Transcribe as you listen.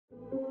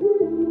We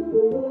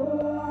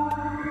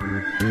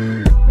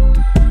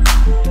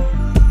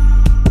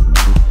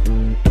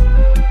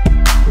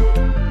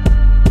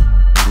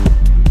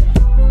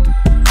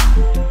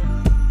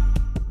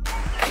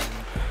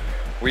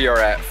are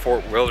at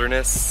Fort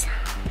Wilderness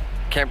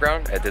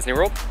Campground at Disney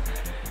World.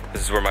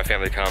 This is where my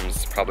family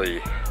comes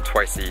probably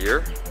twice a year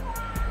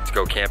to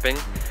go camping.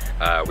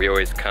 We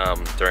always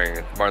come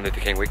during Martin Luther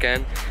King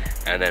weekend,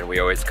 and then we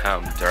always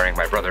come during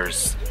my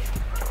brother's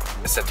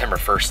September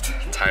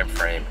 1st time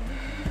frame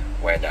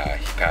when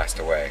he passed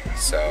away.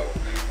 So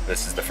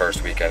this is the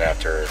first weekend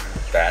after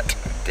that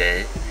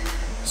day.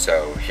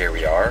 So here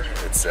we are.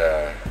 It's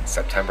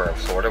September in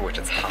Florida, which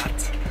is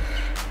hot,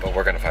 but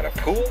we're gonna find a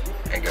pool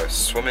and go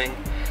swimming.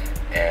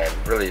 And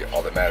really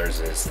all that matters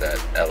is that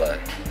Ella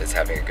is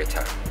having a good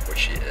time, which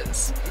she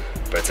is.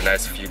 But it's a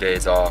nice few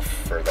days off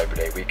for Labor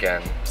Day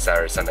weekend,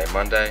 Saturday, Sunday,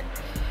 Monday,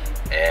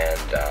 and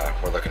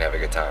we're looking to have a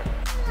good time.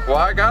 Well,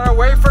 I gotta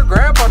wait for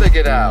Grandpa to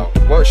get out.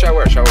 What should I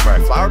wear? Should I wear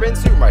my flower bathing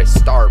suit or my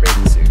star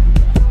bathing suit?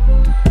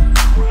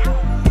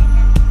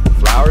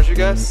 Flowers, you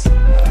guess? We're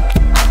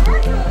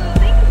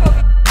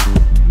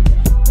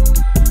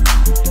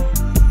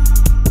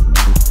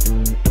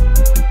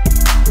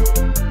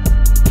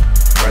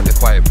at the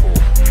quiet pool.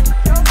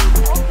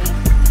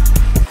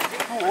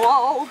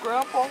 Whoa,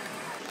 Grandpa.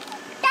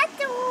 That's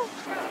the pool.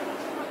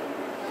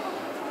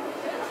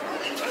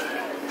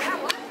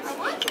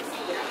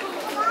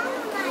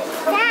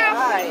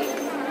 Hi.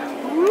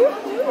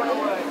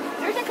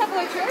 There's a couple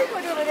of chairs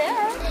right over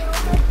there.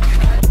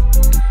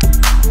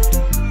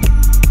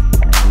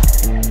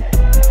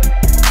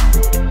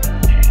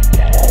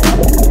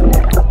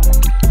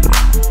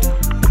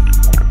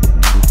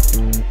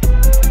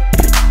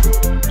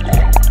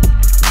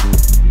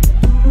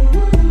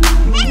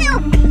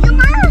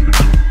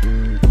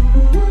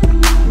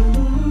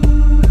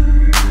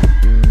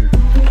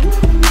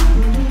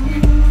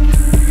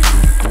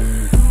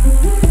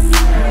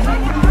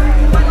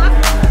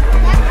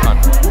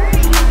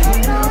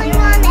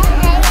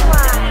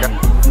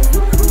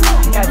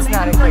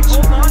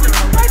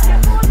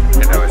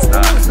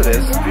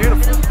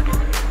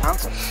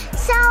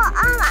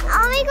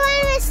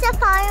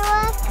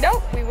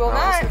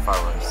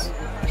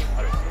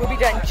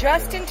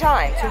 Just in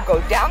time to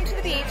go down to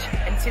the beach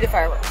and see the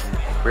fireworks.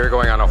 We're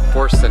going on a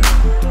horse and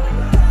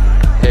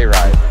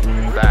hayride.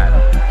 That.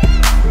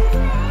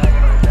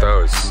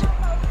 Those.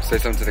 Say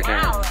something to the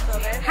camera.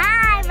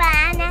 Hi,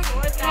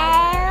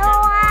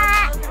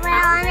 we're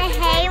on a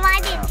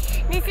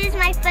hayride. This is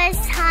my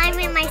first time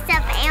with my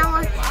stuffed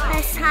animal,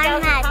 first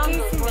time at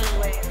Disney.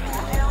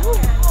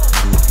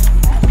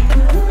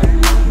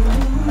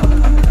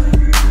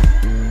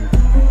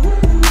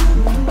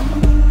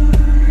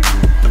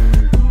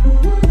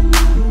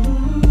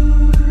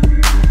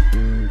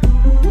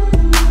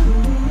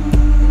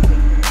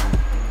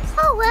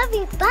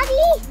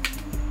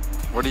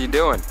 What are you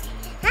doing? Me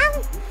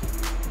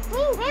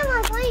and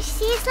Grandma want to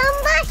see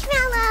some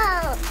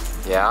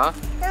marshmallows. Yeah?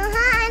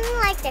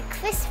 I like the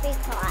crispy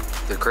part.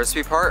 The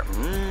crispy part?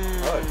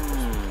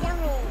 Mmm.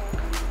 Yummy.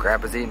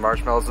 Grandpa's eating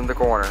marshmallows in the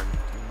corner.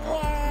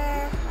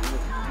 Yeah.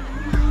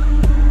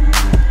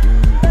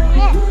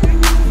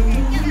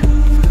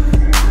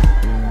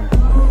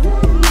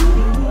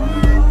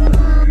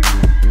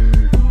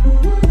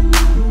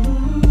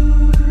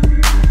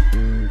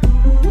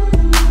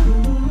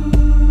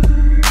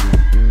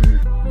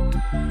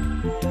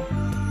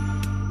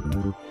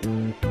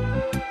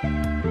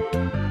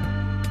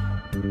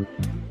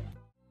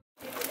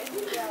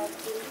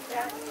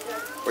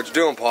 What you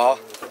doing, Paul?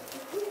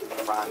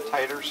 Frying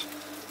taters.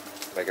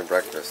 Making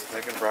breakfast.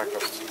 Making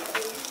breakfast.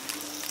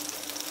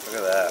 Look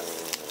at that.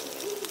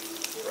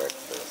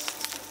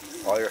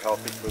 Breakfast. All your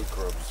healthy food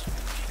groups.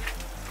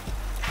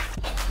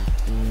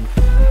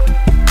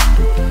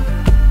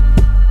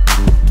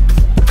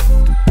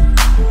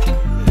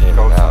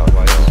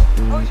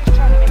 I was just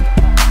trying to make it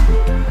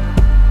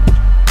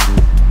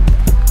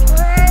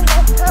We're on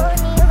the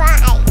pony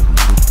ride.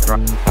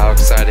 How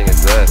exciting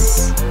is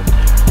this?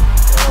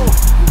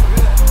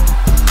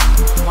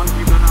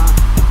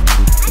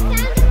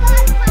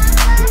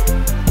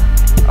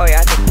 Oh yeah,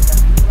 I think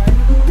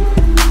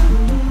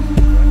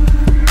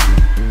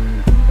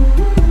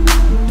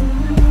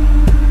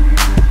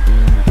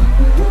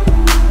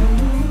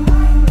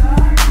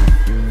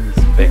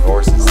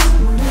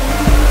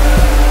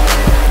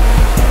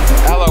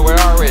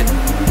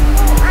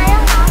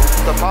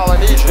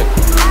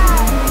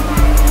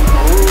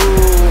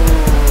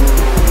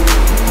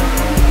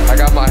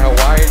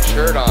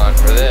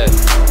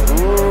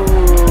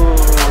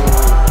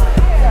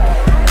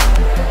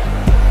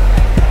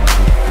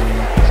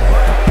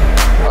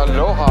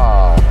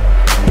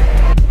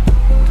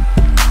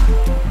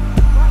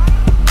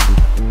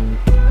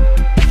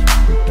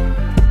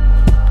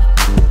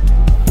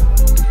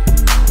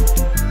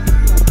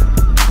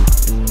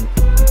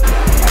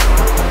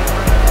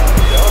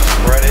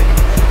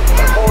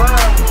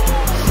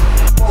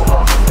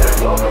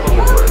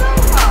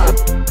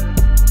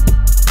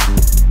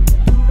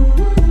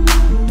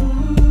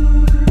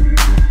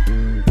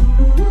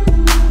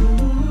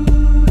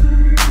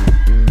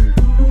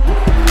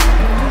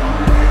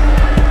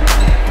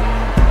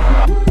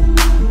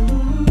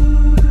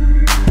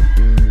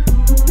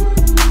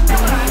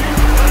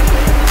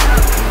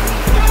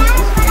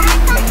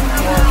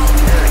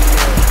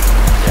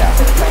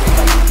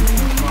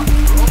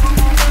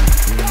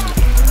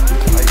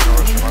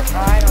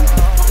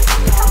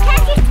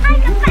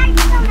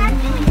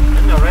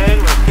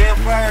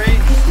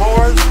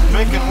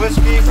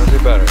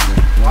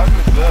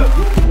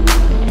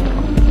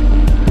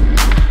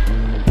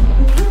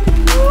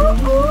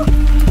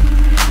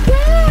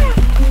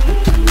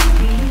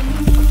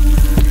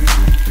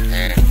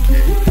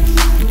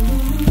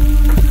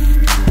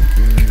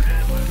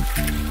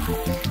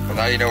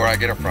where I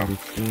get it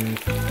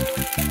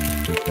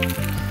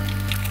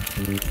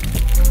from.